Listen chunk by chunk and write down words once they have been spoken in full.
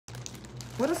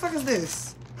What the fuck is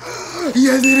this?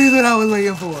 Yes, it is what I was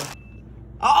looking for.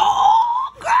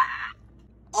 Oh, God.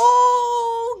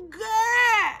 Oh,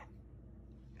 God.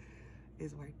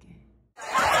 It's working.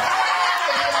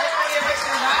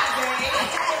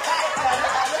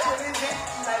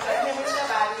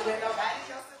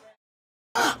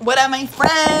 What up, my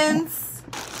friends?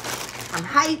 I'm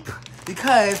hype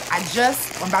because I'm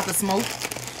about to smoke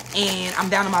and I'm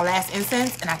down to my last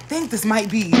incense, and I think this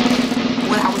might be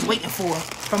what I was waiting for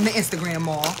from the Instagram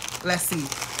mall. Let's see.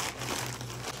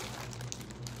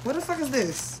 What the fuck is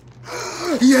this?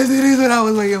 Yes, it is what I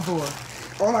was looking for.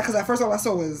 Because at first all I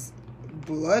saw was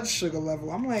blood sugar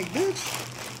level. I'm like,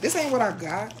 bitch, this ain't what I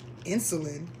got.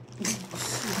 Insulin.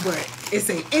 But it's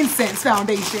an incense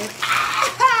foundation.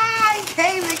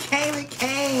 It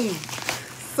came.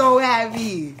 So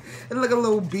happy. It look a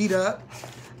little beat up.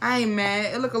 I ain't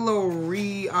mad. It look a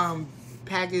little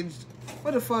packaged.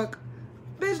 What the fuck?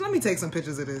 Bitch, let me take some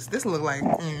pictures of this. This look like,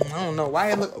 I don't know why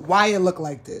it look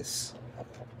like this.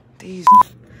 These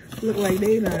look like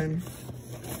they done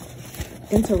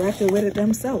interacted with it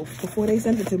themselves before they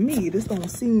sent it to me. This don't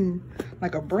seem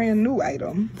like a brand new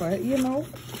item, but you know,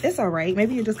 it's all right.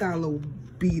 Maybe it just got a little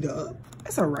beat up.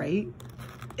 It's all right.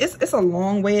 It's a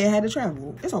long way it had to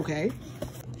travel. It's okay.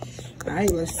 All right,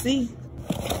 let's see.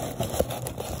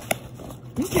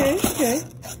 Okay.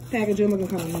 Packaging looking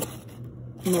kind of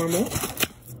normal.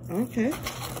 Okay.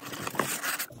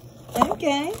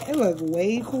 It looked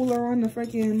way cooler on the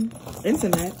freaking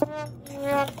internet.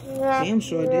 Damn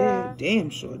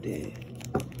sure did.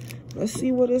 Let's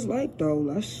see what it's like though.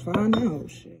 Let's find out.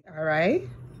 Shit. All right.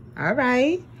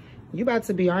 You about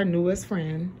to be our newest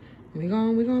friend. We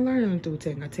gonna learn through a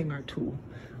thing or two.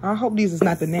 I hope these is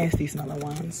not the nasty smelling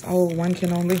ones. Oh, one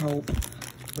can only hope.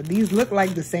 But these look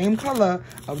like the same color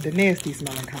of the nasty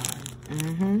smelling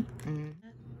kind.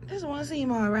 This one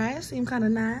seem all right. Seem kind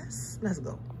of nice. Let's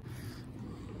go.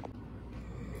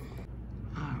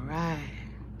 All right.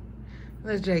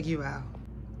 Let's check you out.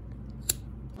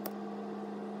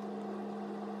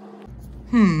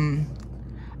 I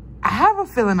have a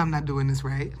feeling I'm not doing this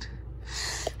right.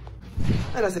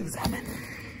 Let us examine.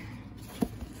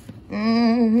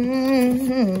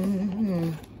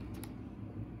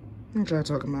 What y'all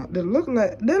talking about? That look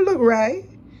right. That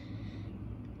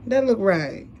look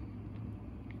right.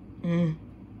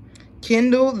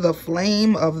 Kindle the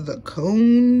flame of the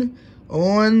cone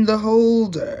on the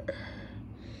holder.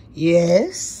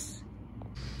 Yes.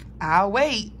 I'll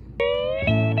wait.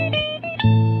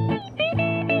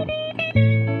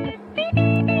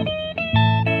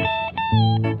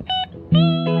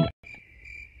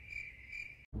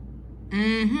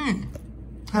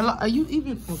 Hello, are you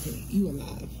even okay? You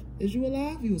alive? Is you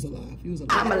alive? You was alive.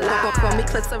 I'm alive.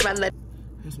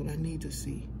 That's what I need to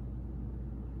see.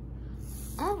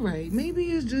 All right, maybe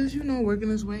it's just, you know,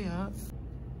 working its way up.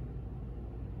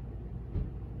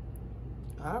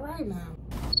 All right now.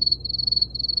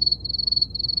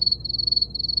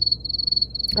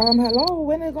 Hello,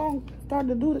 when they gonna start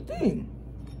to do the thing?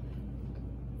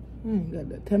 I ain't got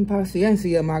the ten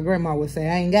paciencia, my grandma would say.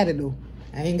 I ain't got it though.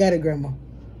 I ain't got it, grandma.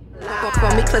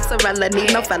 Call me Clitorella,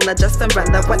 need no fella, just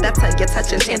umbrella. What I tell you,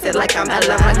 touch enchanted like I'm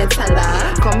Ella, running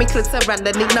teller. Call me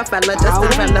Clitorella, need no fella, just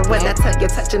umbrella. What I tell you,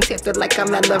 touch enchanted like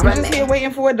I'm Ella, running. I'm just here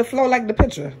waiting for it to flow like the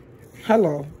picture.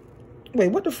 Hello.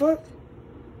 Wait, what the fuck?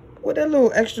 What that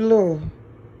little extra little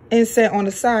inset on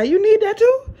the side? You need that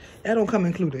too? That don't come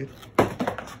included.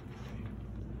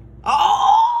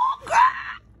 Oh, God.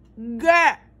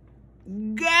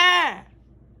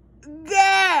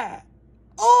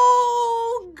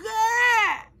 Oh,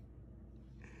 God.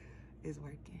 It's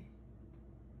working.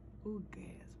 Ooh, God,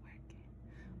 it's working.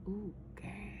 Ooh,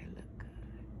 God, look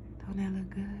good. Don't that look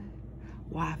good?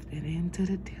 Wafted into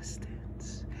the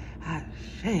distance. I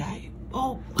say,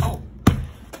 oh.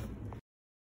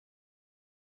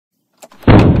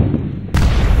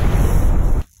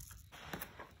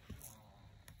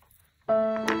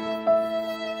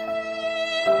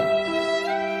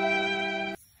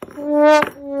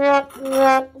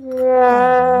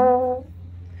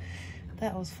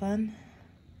 That was fun.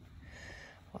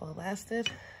 Well, it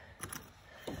lasted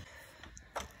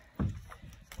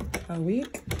a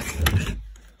week.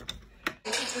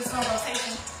 This on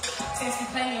rotation. Since you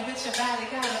playing with your body,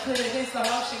 gotta put it in slow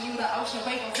motion. You the ocean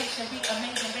wave rotation, be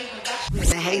amazing, baby.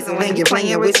 The hazel when you're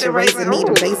playing with your razor, need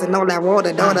a basin, all that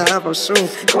water, daughter of a shoe.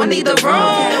 Gonna need the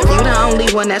room. You the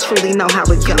only one that truly know how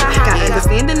it go. Got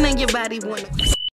understanding in your body.